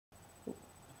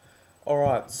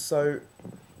Alright, so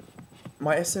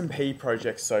my SMP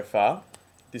project so far,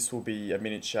 this will be a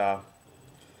miniature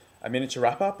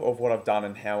wrap up of what I've done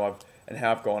and how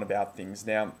I've gone about things.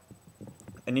 Now,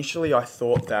 initially I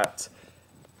thought that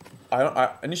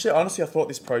honestly I thought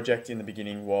this project in the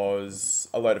beginning was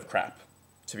a load of crap.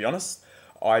 To be honest,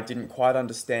 I didn't quite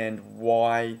understand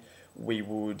why we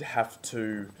would have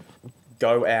to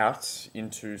go out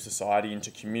into society,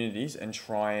 into communities, and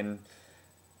try and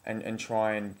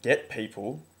get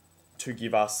people to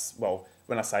give us, well,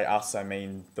 when I say us, I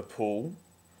mean the pool,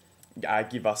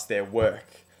 give us their work.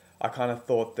 I kind of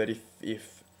thought that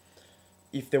if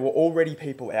there were already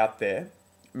people out there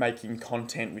making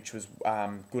content which was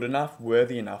good enough,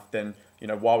 worthy enough, then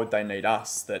why would they need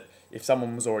us? That if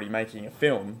someone was already making a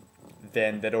film,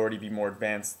 then they'd already be more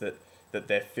advanced. That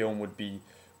their film would be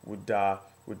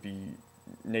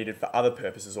needed for other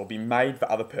purposes or be made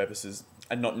for other purposes,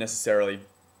 and not necessarily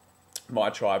my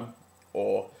tribe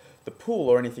or the pool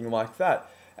or anything like that.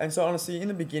 And so honestly, in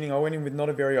the beginning, I went in with not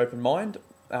a very open mind.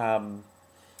 Yeah,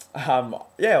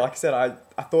 like I said, I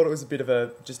thought it was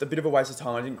just a bit of a waste of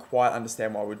time. I didn't quite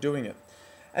understand why we're doing it.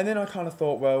 And then I kind of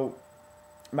thought, well,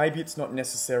 maybe it's not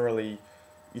necessarily,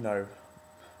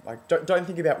 like don't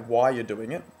think about why you're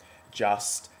doing it.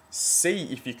 Just see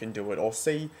if you can do it, or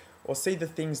see the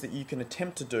things that you can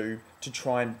attempt to do to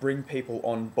try and bring people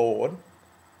on board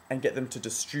and get them to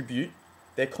distribute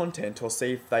their content, or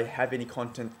see if they have any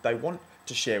content they want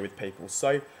to share with people.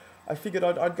 So I figured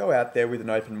I'd go out there with an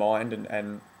open mind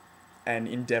and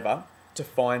endeavour to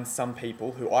find some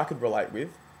people who I could relate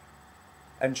with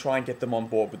and try and get them on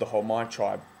board with the whole My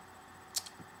Tribe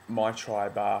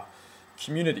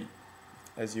community,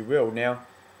 as you will. Now,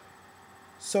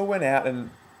 so I went out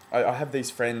and I have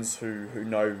these friends who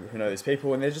know these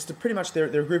people, and they're just pretty much they're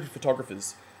a group of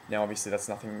photographers. Now, obviously, that's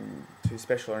nothing too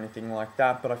special or anything like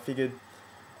that, but I figured,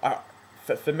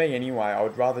 for me anyway, I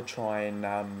would rather try and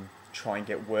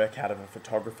get work out of a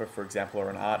photographer, for example, or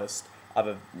an artist,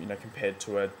 compared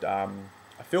to a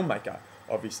filmmaker.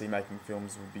 Obviously, making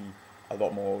films would be a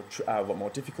lot more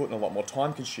difficult and a lot more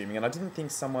time consuming. And I didn't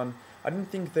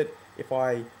think that if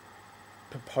I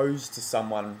proposed to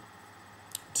someone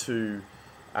to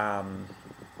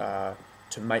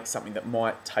make something that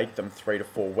might take them 3 to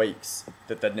 4 weeks,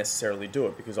 that they'd necessarily do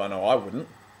it, because I know I wouldn't.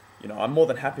 I'm more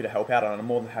than happy to help out, and I'm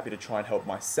more than happy to try and help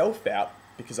myself out,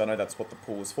 because I know that's what the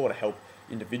pool is for, to help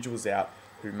individuals out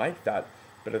who make that.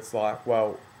 But it's like,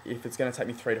 well, if it's going to take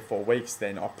me 3 to 4 weeks,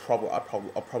 then I'll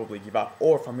probably give up.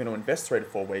 Or if I'm going to invest 3 to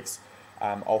 4 weeks,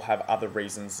 I'll have other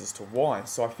reasons as to why.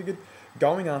 So I figured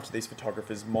going after these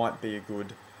photographers might be a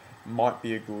good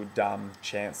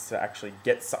chance to actually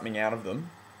get something out of them,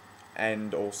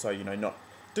 and also not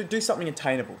do something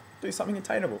attainable. Do something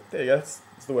attainable. There you go. That's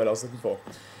the word I was looking for.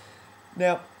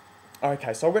 Now,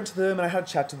 okay, so I went to them and I had a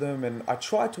chat to them, and I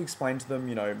tried to explain to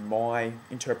them, my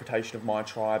interpretation of My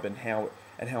Tribe and how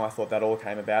I thought that all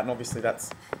came about. And obviously that's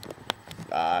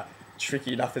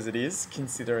tricky enough as it is,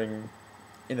 considering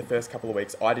in the first couple of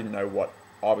weeks I didn't know what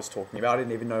I was talking about. I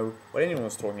didn't even know what anyone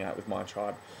was talking about with My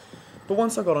Tribe. But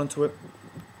once I got onto it,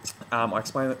 I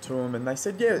explained it to them, and they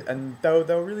said yeah, and they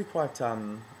were really quite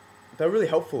they were really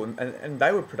helpful, and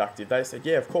they were productive. They said,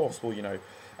 yeah, of course. Well,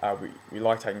 we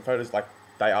like taking photos. Like,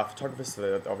 they are photographers, so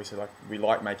they're obviously, like, we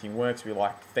like making works, we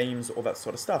like themes, all that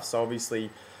sort of stuff. So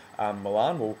obviously,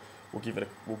 Milan, we'll give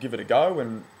it a go,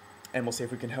 and we'll see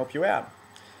if we can help you out.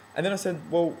 And then I said,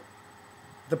 well,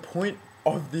 the point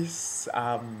of this,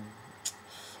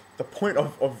 the point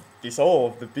of this all,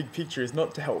 of the big picture, is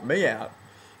not to help me out,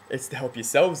 it's to help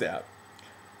yourselves out.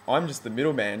 I'm just the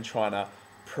middleman trying to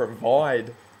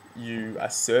provide you a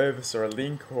service or a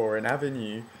link or an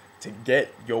avenue to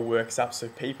get your works up, so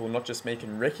people, not just me,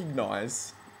 can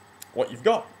recognise what you've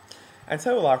got. And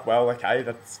so we're like, well, okay,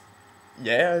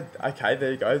 there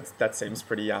you go. That seems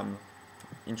pretty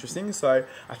interesting. So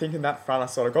I think in that front I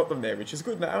sort of got them there, which is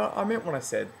good. I meant what I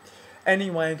said.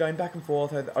 Anyway, going back and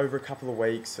forth over a couple of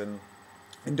weeks and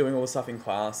doing all the stuff in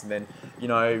class, and then,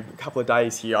 a couple of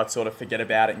days here, I'd sort of forget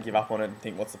about it and give up on it and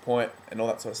think, what's the point, and all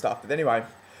that sort of stuff. But anyway,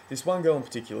 this one girl in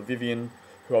particular, Vivian,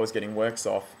 who I was getting works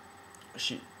off,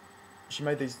 she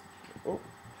made these,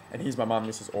 and here's my mum,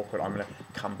 this is awkward, I'm going to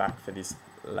come back for this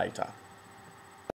later.